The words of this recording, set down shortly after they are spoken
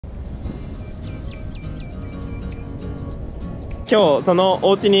今日その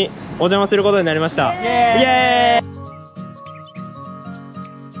お家にお邪魔することになりました。イエーイ。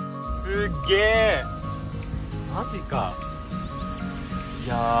すっげえ、マジか。い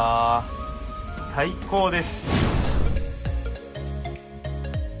やー最高です。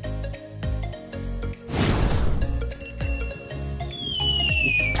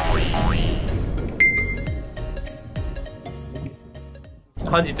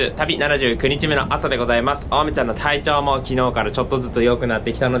本日旅79日目の朝でございます。おめちゃんの体調も昨日からちょっとずつ良くなっ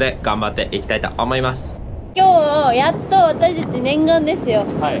てきたので頑張っていきたいと思います。今日やっと私たち念願ですよ。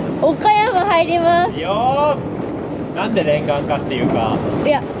はい、岡山入ります。よー。なんで念願かっていうか、い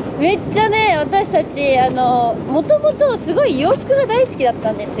やめっちゃね、私たちもともとすごい洋服が大好きだっ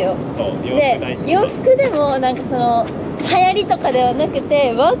たんですよ。そう、洋服大好き。で洋服でもなんかその流行りとかではなく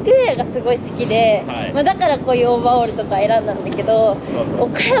てワークウェアがすごい好きで、はい、まあだからこういうオーバーオールとか選んだんだけど、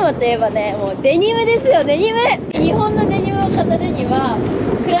岡山といえばね、もうデニムですよ。デニム、日本のデニムを語るには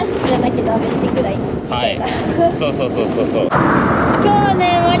クラシックじゃなきゃダメってくらいみたいな。はい、そう今日は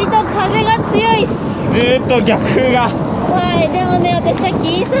ね割と風が強いっす。ずーっと逆風が。はい、でもね、私さっき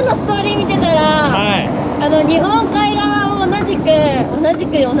インスタのストーリー見てたら、はい、日本海側を同じじ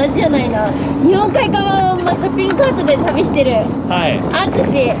ゃないな、日本海側を、ショッピングカートで旅してる、はい、アツ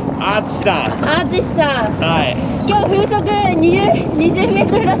シさん、はい、今日風速20メー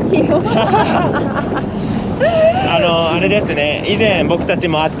トルらしいよ。あれですね、以前僕たち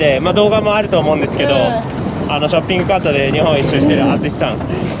も会って、動画もあると思うんですけど、ショッピングカートで日本一周してるアツシさん。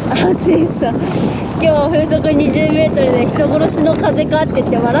今日風速20メートルで人殺しの風かって言っ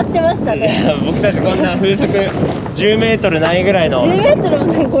て笑ってましたね。僕たちこんな風速10メートルないぐらいの、10メートルも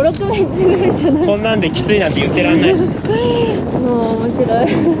ない、5、6メートルぐらいじゃない。こんなんできついなんて言ってらんないです。もう面白い。は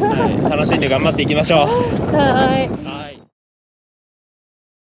い、楽しんで頑張っていきましょう。はい。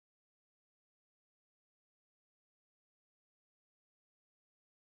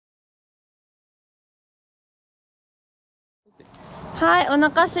はい、お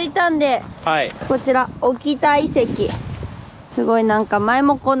腹空いたんで、はい、こちら沖田遺跡、すごいなんか前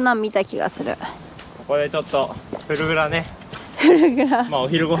もこんなん見た気がする。ここでちょっとフルグラね、お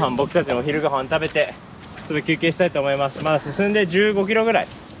昼ご飯、僕たちのお昼ご飯食べてちょっと休憩したいと思います。まだ進んで15キロぐらい。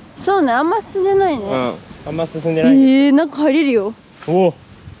そうね、あんま進んでないね。あんま進んでない。なんか入れるよ。お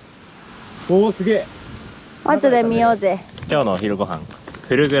お、すげえ。後で見ようぜ。今日のお昼ご飯、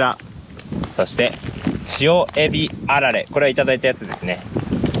フルグラ、そして塩エビあられ、これはいただいたやつですね。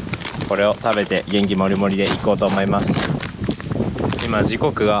これを食べて元気もりもりでいこうと思います。今時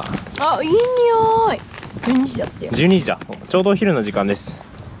刻が、いい匂い。12時だってよ。12時だ。ちょうどお昼の時間です。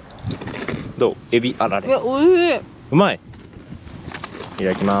どう？エビあられ。いや、おいしい。うまい。いた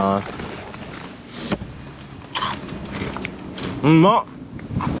だきます。うまっ。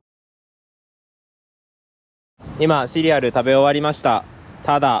今シリアル食べ終わりました。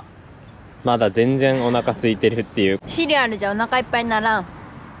ただまだ全然お腹空いてるっていう。シリアルじゃお腹いっぱいにならん。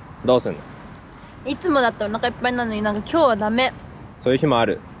どうすんの？いつもだってお腹いっぱいなのになんか今日はダメ。そういう日もあ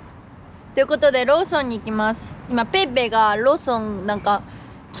る。ということでローソンに行きます。今ペイペイがローソンなんか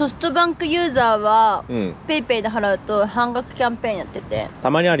ソフトバンクユーザーはペイペイで払うと半額キャンペーンやってて、た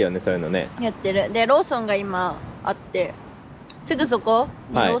まにあるよね、そういうのね。やってる。でローソンが今あってすぐそこ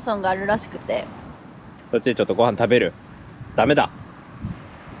にローソンがあるらしくて、そっちでちょっとご飯食べる。ダメだ。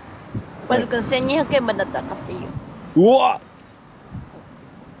まずくん1200円までだったら買っていいよ。うわ、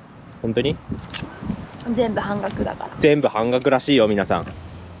本当に全部半額だから。全部半額らしいよ皆さん。ペ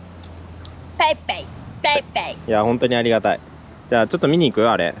イペイペイペイ。いや本当にありがたい。じゃあちょっと見に行く？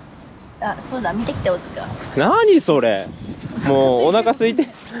あれ、そうだ、見てきて。おつくん何それ。もうお腹空いて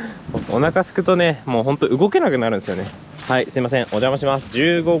お腹すくとね、もう本当動けなくなるんですよね。はい、すいません、お邪魔します。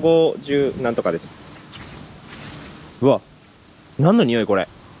15号10なんとかです。うわ、何の匂いこれ。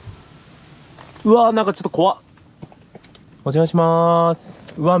うわ、なんかちょっと怖っ。お邪魔しまーす。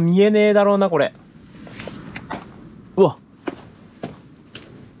うわ、見えねえだろうなこれ。うわ、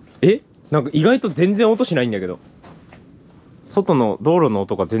なんか意外と全然音しないんだけど、外の道路の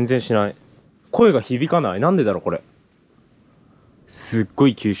音が全然しない。声が響かない。なんでだろうこれ。すっご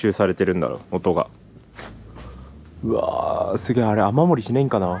い吸収されてるんだろう、音が。うわー、すげえ。あれ雨漏りしねえん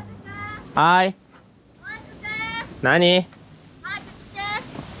かな。はーい、何？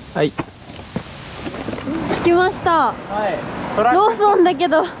はい、着きました。はい、ローソンだけ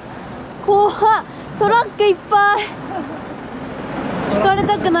ど怖っ。トラックいっぱい。引かれ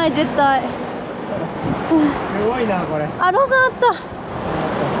たくない絶対。すごいなこれ。ローソンあっ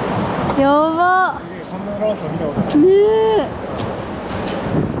た。やば。こんなローソン見たことないねえ。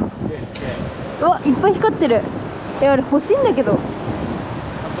うわ、いっぱい光ってる。あれ欲しいんだけど。ト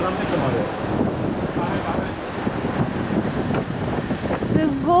ランペットもある。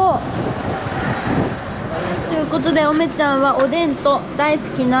ごい。ということで、おめちゃんはおでんと大好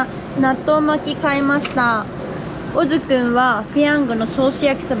きな納豆巻き買いました。おずくんはペヤングのソース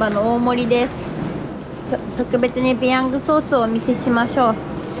焼きそばの大盛りです。特別にペヤングソースをお見せしましょう。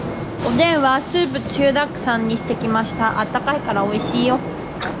おでんはスープつゆだくさんにしてきました。あったかいから美味しいよ。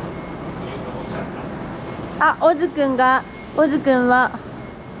あ、おずくんは、お湯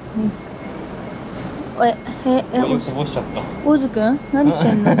こぼしちゃった。おずくん何し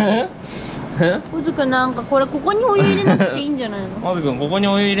てんの？おずくんなんかここにお湯入れなくていいんじゃないの？おずくんここに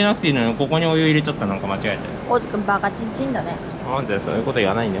お湯入れなくていいのにここにお湯入れちゃった。なんか間違えて。おずくんバカチンチンだね。なんでそういうこと言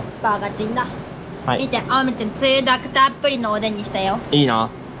わないんだよ。バカチンだ。はい。見て、あめちゃんつゆだくたっぷりのおでんにしたよ。いいな。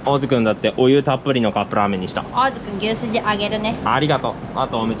おずくんだってお湯たっぷりのカップラーメンにした。おずくん牛すじあげるね。ありがとう。あ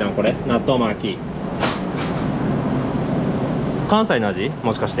とおめちゃんこれ納豆巻き。関西の味？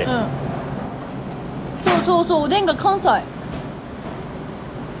もしかして。うん。そうおでんが関西。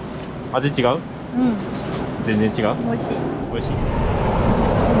味違う？うん。全然違う？美味しい。美味しい。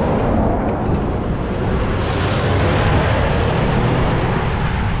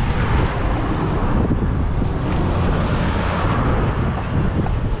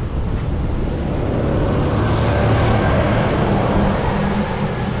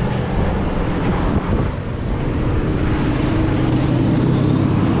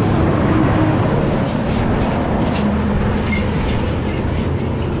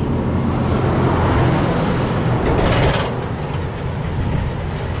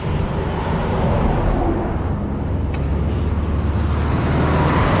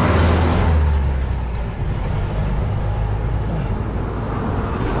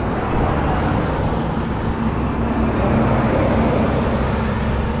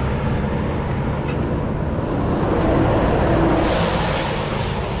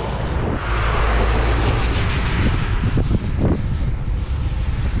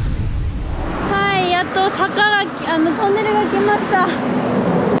トンネルが来ました。めっち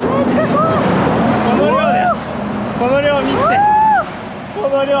ゃ怖い。この量だよ。この量見せて。こ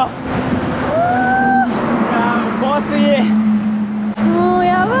の量。いやもう怖すぎ。もう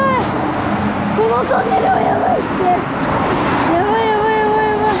やばい。このトンネルはやばいって。やばい。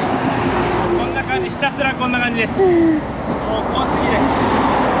こんな感じ、ひたすらこんな感じです。もう怖すぎる。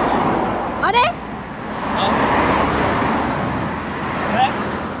あれ？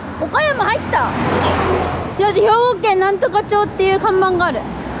岡山入った。いや、兵庫県なんとか町っていう看板がある。あ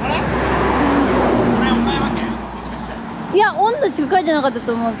れ？これ岡山県？もしかして。いや、温度しか書いてなかった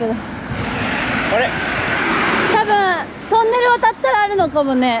と思うけど。あれ？多分トンネル渡ったらあるのか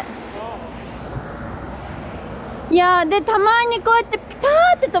もね。いやで、たまにこうやってピター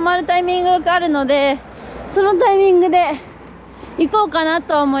って止まるタイミングがあるので、そのタイミングで行こうかな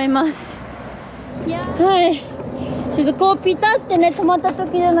と思います。はい、ちょっとこうピタってね止まった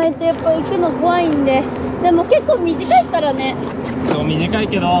時じゃないとやっぱ行くの怖いんで。でも結構短いからね。そう、短い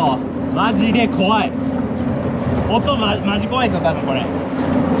けどマジで怖い。音マジ怖いぞ多分これ。や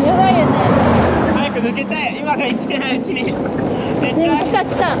ばいよね。早く抜けちゃえ、今が来てないうちに。めっちゃ来た。めっち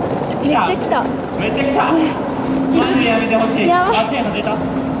ゃ来た。めっちゃ来た。マジでやめてほしい。やばい。あ、チェーン外れた。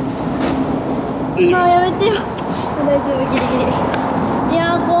まあやめてよ。大丈夫、ギリギリ。い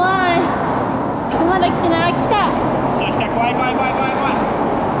やー怖い。まだ来てない。来た。来た。怖い。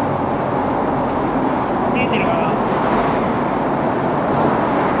見えてるかな。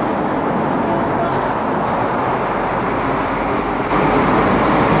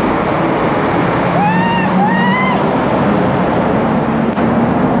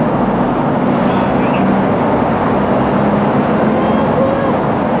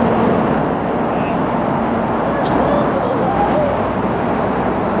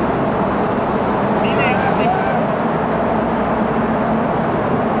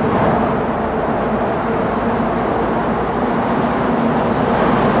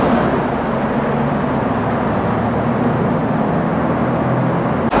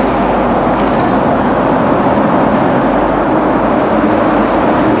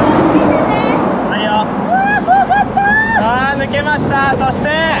抜けました。そして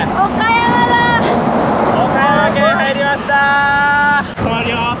岡山県入りました。止ま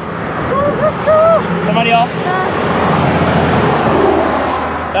るよ。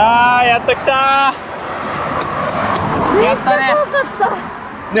やっと来た。やったね。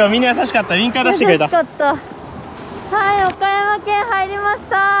でもみんな優しかった。ウインカー出してくれた。はい、岡山県入りまし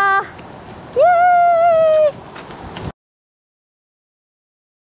た。イエーイ。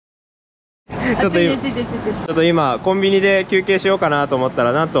ちょっと今コンビニで休憩しようかなと思った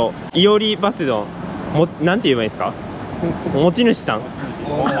ら、なんといおりバスのなんて言えばいいですか、持ち主さん、オ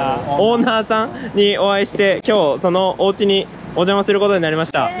ーナーさんにお会いして、今日そのお家にお邪魔することになりま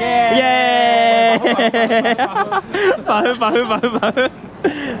した。イエーイパフパフパフパフ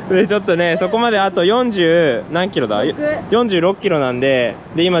で、ちょっとね、そこまであと40何キロだ、46キロなんで、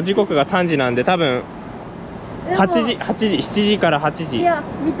で今時刻が3時なんで、多分8時7時から8時。いや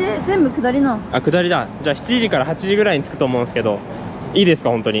見て、全部下りな。あ、下りだ。じゃあ7時から8時ぐらいに着くと思うんですけど、いいですか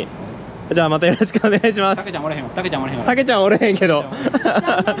本当に。じゃあまたよろしくお願いします。たけちゃんおれへんわ。たけちゃんおれへんわ。たけちゃんおれへんけど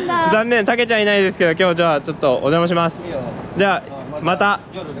残念だ残念、たけちゃんいないですけど、今日じゃあちょっとお邪魔します。じゃあまた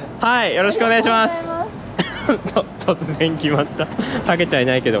夜ね。はい、よろしくお願いしますありがとうござい突然決まった。たけちゃんい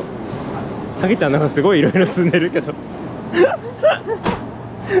ないけど、たけちゃんなんかすごいいろいろ積んでるけど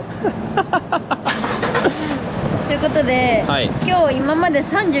ということで、はい、今日今まで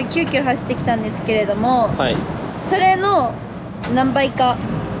39キロ走ってきたんですけれども、はい、それの何倍か、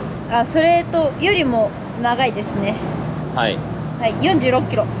それとよりも長いですね。はい、はい、46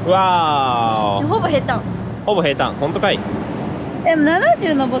キロ。うわー、ほぼ平坦。ほぼ平坦。本当かい。でも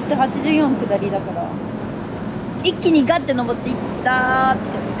70登って84下りだから、一気にガッて登っていったーって、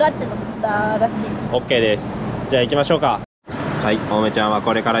ガッて登ったらしい。 OK です。じゃあ行きましょうか。はい、おめちゃんは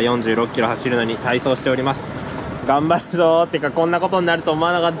これから46キロ走るのに体操しております。頑張るぞー。ってかこんなことになると思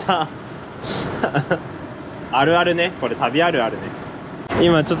わなかったあるあるね、これ旅あるあるね。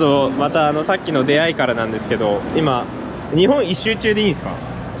今ちょっとまたさっきの出会いからなんですけど、今日本一周中でいいんですか？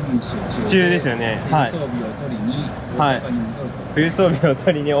中ですよね。はい、冬装備を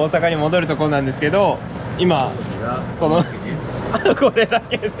取りに大阪に戻るところなんですけど、今このこれだ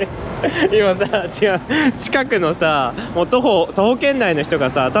けです今さ、違う、近くのさ、もう徒歩圏内の人が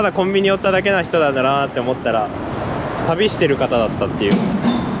さ、ただコンビニ寄っただけな人なんだなって思ったら、旅してる方だったっていう、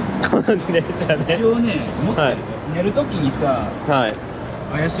この自転車ね。一応ね、思ったけど、寝るときにさ、はい、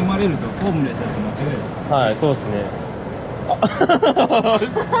怪しまれるとホームレスだと間違える。はい、そうですね。あ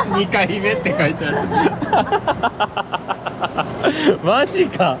2回目って書いてあるマジ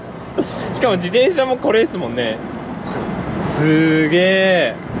か。しかも自転車もこれですもんね。すげ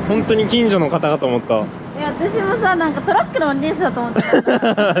え、本当に近所の方かと思った。いや、私もさ、なんかトラックの運転手だと思ってた確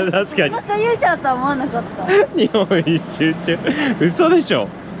かに。その所有者だとは思わなかった。日本一周中嘘でしょ。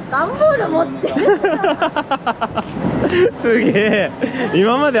段ボール持ってるすげえ、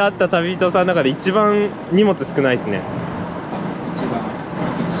今まで会った旅人さんの中で一番荷物少ないですね。一番好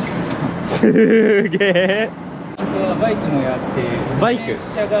きにしてると思う。すげえ。本当はバイクもやって、バイク、自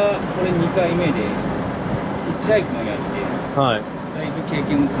転車がこれ2回目で、ヒッチハイクもやって、はい、だいぶ経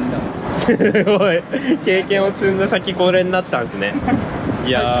験を積んだの。すごい経験を積んだ先これになったんですね。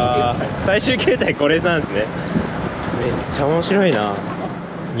いやー、最終形態これなんですね。めっちゃ面白いな。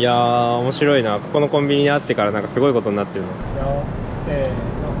いやー、面白いな。ここのコンビニにあってからなんかすごいことになってるの。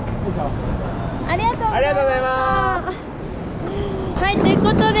ありがとうございました。ありがとうございます。はい、というこ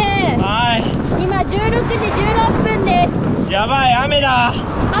とで、は今16時16分です。い、やばい、雨だ。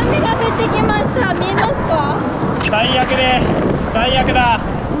雨が降ってきました。見えますか？最悪で、最悪だ。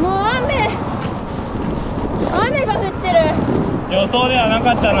もう雨が降ってる。予想ではな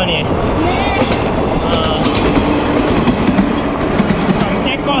かったのに。ねしかも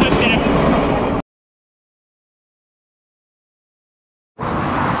結構降ってる。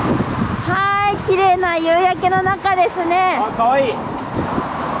はい、綺麗な夕焼けの中ですね。あ、かわいい。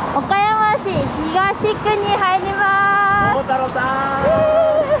岡山市東区に入ります。桃太郎さん。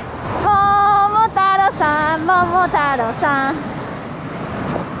桃太郎さん、桃太郎さん。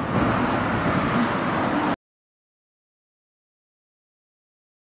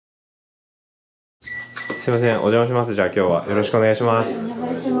すいません、お邪魔します。じゃあ今日はよろしくお願いします。お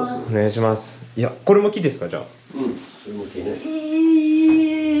願いします。お願いします。いや、これも木ですか？じゃあ。うん、それも木ね。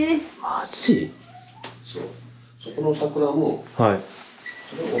マジ？そう。そこの桜も、はい。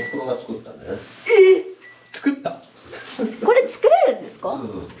それをおふくろが作ったね。作った？これ作れるんですか？そう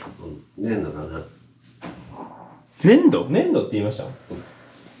そうそう。うん、粘土だね。粘土？粘土って言いました？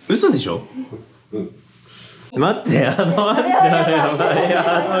嘘でしょ？うん。待って、ワンちゃんやばい、や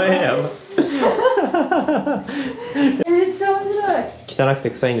ばい。めっちゃ面白い。汚くて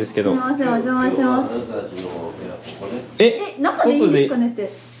臭いんですけど。すみません、お邪魔します。あなたたちの部屋、ここね。中でいいんですかねっ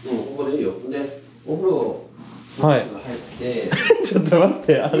て。うん、ここでいいよ。で、お風呂はい。が入って。ちょっと待っ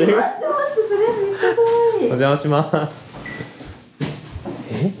て、あれが。待って、それめっちゃ可愛い。お邪魔します。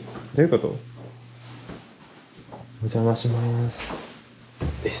どういうこと？お邪魔します。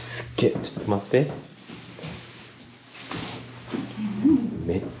すっげえ、ちょっと待って。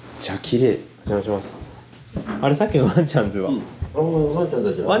めっちゃ綺麗。お邪魔します。あれさっきのワンちゃんズは？うん。ワンちゃん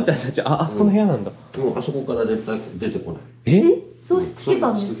たちは。ワンちゃんたち、あそこの部屋なんだ。うん、あそこから絶対出てこない。そうしつけ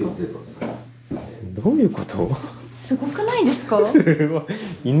たんですか？どういうこと？すごくないですか？すごい。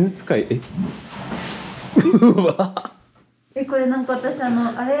犬使い、うわ。これなんか私あ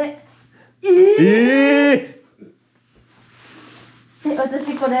れ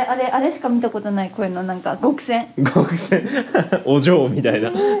私これあれしか見たことない。こういうのなんか極戦お嬢みたい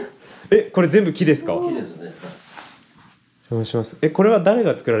な。これ全部木ですか？木ですね。お願いします。これは誰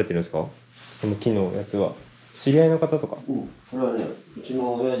が作られてるんですか？この木のやつは知り合いの方とか？これはね、うち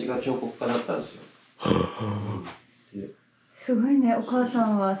の親父が彫刻家だったんですよ。すごいね。お母さ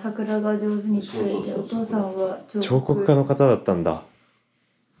んは桜が上手に作れて、お父さんは彫刻家の方だったんだ。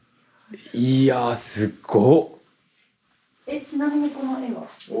いやー、すっごっ。ちなみにこの絵は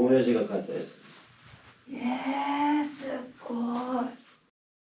親父が描いたやつ。すっごい。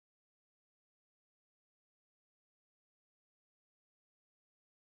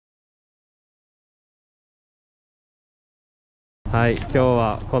はい、今日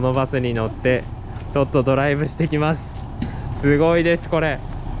はこのバスに乗ってちょっとドライブしてきます。すごいです。これ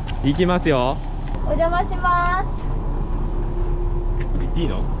行きますよ。お邪魔します。行っていい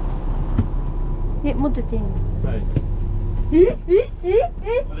の？持ってていいの？はい。お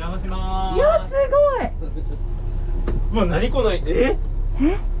邪魔します。いや、すごい。うわ、何このや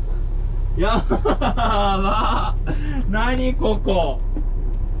ばー。何ここ。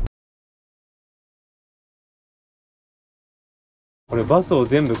これバスを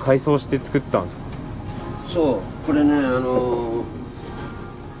全部改装して作ったんですか？そう、これね、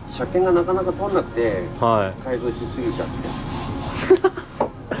車検がなかなか通んなくて、改造しすぎちゃっ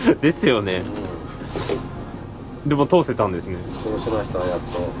て。ですよね。でも通せたんですね。通しました、やっ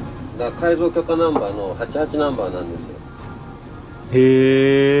と。だから改造許可ナンバーの88ナンバーなんですよ。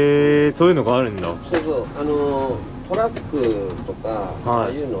へえ、そういうのがあるんだ。そうそう、トラックとか、ああ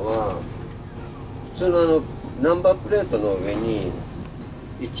いうのは普通のナンバープレートの上に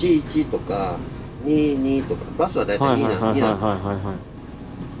11とか22とか、バスは大体2なんで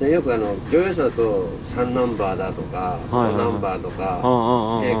す。よく乗用車だと3ナンバーだとか5ナンバーとか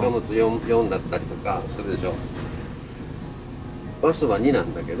軽貨物 4だったりとかするでしょ。バスは2な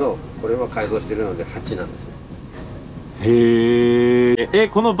んだけど、これは改造してるので8なんですよ。へえ。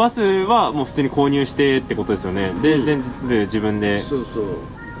このバスはもう普通に購入してってことですよね。で、全部自分で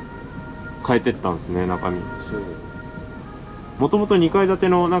変えてったんですね、中身。もともと2階建て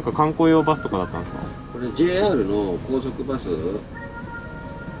のなんか観光用バスとかだったんですか？これ JR の高速バスだ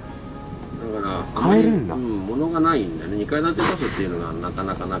から買えるんだ。物がないんだよね。2階建てバスっていうのがなか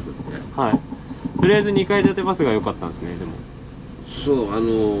なかなくって、とりあえず2階建てバスが良かったんですね。でもそう、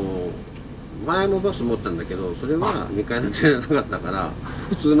前もバス持ったんだけど、それは2階建てじゃなかったから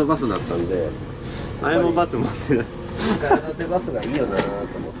普通のバスだったんで、前もバス持ってた。2階建てバスがいいよなと思っ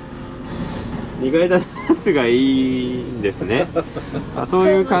て。2階建てバスがいいんですね。そう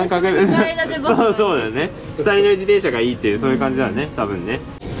いう感覚で。そうだよね。2人乗り自転車がいいっていう、そういう感じだよね、多分ね。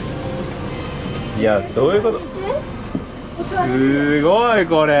いや、どういうこと？すごい、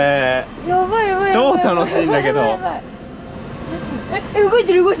これ超楽しいんだけど。動い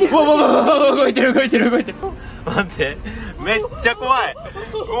てる。動いてる。待って、めっちゃ怖い。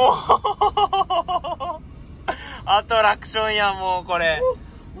アトラクションや、もうこれ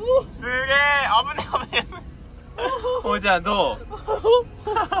すげえ。危ね。おじゃあど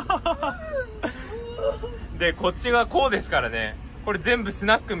うで、こっちがこうですからね。これ全部ス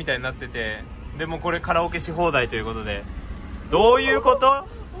ナックみたいになってて、でもこれカラオケし放題ということで、どういうこと？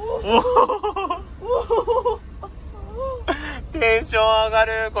テンション上が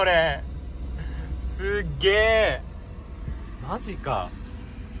る、これ。すっげえ。マジか。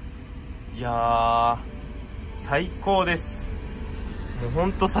いやー、最高です。もうほ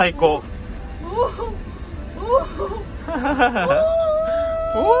んと最高。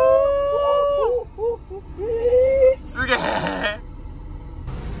すげえ。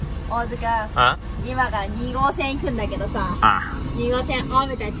大塚、今から2号線行くんだけどさ、2号線青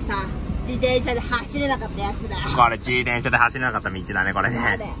梅たちさ、自転車で走れなかったやつだ。これ自転車で走れなかった道だね、これ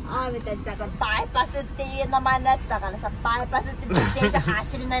ね。青梅たちさ、これバイパスっていう名前のやつだからさ、バイパスって自転車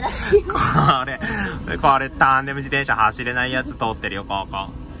走れないらしい。これタンデム自転車走れないやつ通ってるよ、ここ。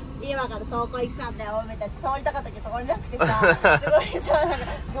今から走行行くかんだよ、青梅たち。通りたかったけど通れなくてさ、すごいさ、なん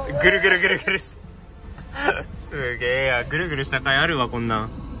かぐるぐるして。すげえや、ぐるぐるした甲斐あるわ、こんなん。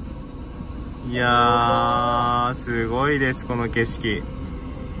いやー、すごいです、この景色。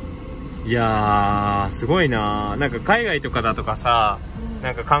いやー、すごいな。なんか海外とかだとかさ、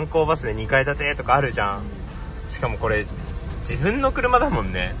なんか観光バスで2階建てとかあるじゃん。しかもこれ自分の車だも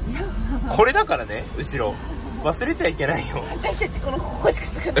んね。これだからね、後ろ忘れちゃいけないよ。私たちここしか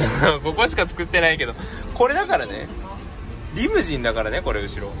作ってないここしか作ってないけど、これだからね。リムジンだからね、これ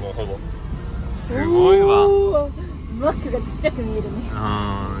後ろもうほぼ。すごいわ。マックがちっちゃく見えるね。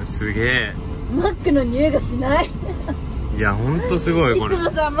すげえ。マックの匂いがしない。いやほんとすごいこれ。いつ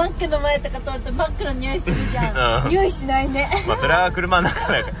もさマックの前とか通るとマックの匂いするじゃん、匂いしないね。まあそれは車の中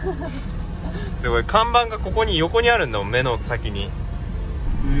だからすごい看板がここに横にあるんだもん、目の先に。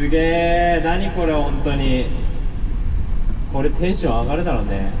すげえ、何これ本当に。これテンション上がるだろう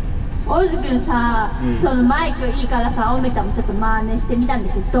ね。大津くんさ、そのマイクいいからさ、おめちゃんもちょっと真似してみたん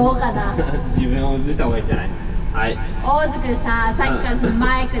だけどどうかな。自分を映した方がいいんじゃない。はい、大津くんさ、さっきからその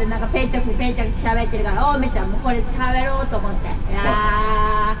マイクでなんかペチャクペチャク喋ってるから、おめちゃんもこれ喋ろうと思って。い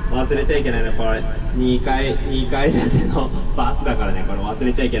や忘れちゃいけないね、これ2階建てのバスだからね、これ忘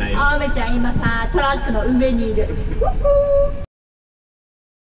れちゃいけないよ。おめちゃん今さトラックの上にいる。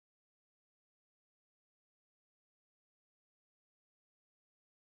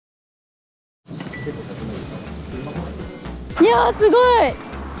いやーすごい、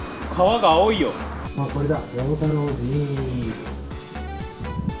川が青いよ。あ、これだ、八百太郎す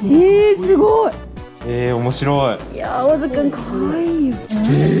ごい。面白い。いやー大津くんかわいいよ。こ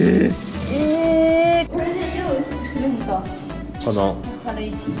れで色を薄くするんか。この軽い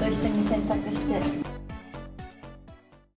石と一緒に洗濯して。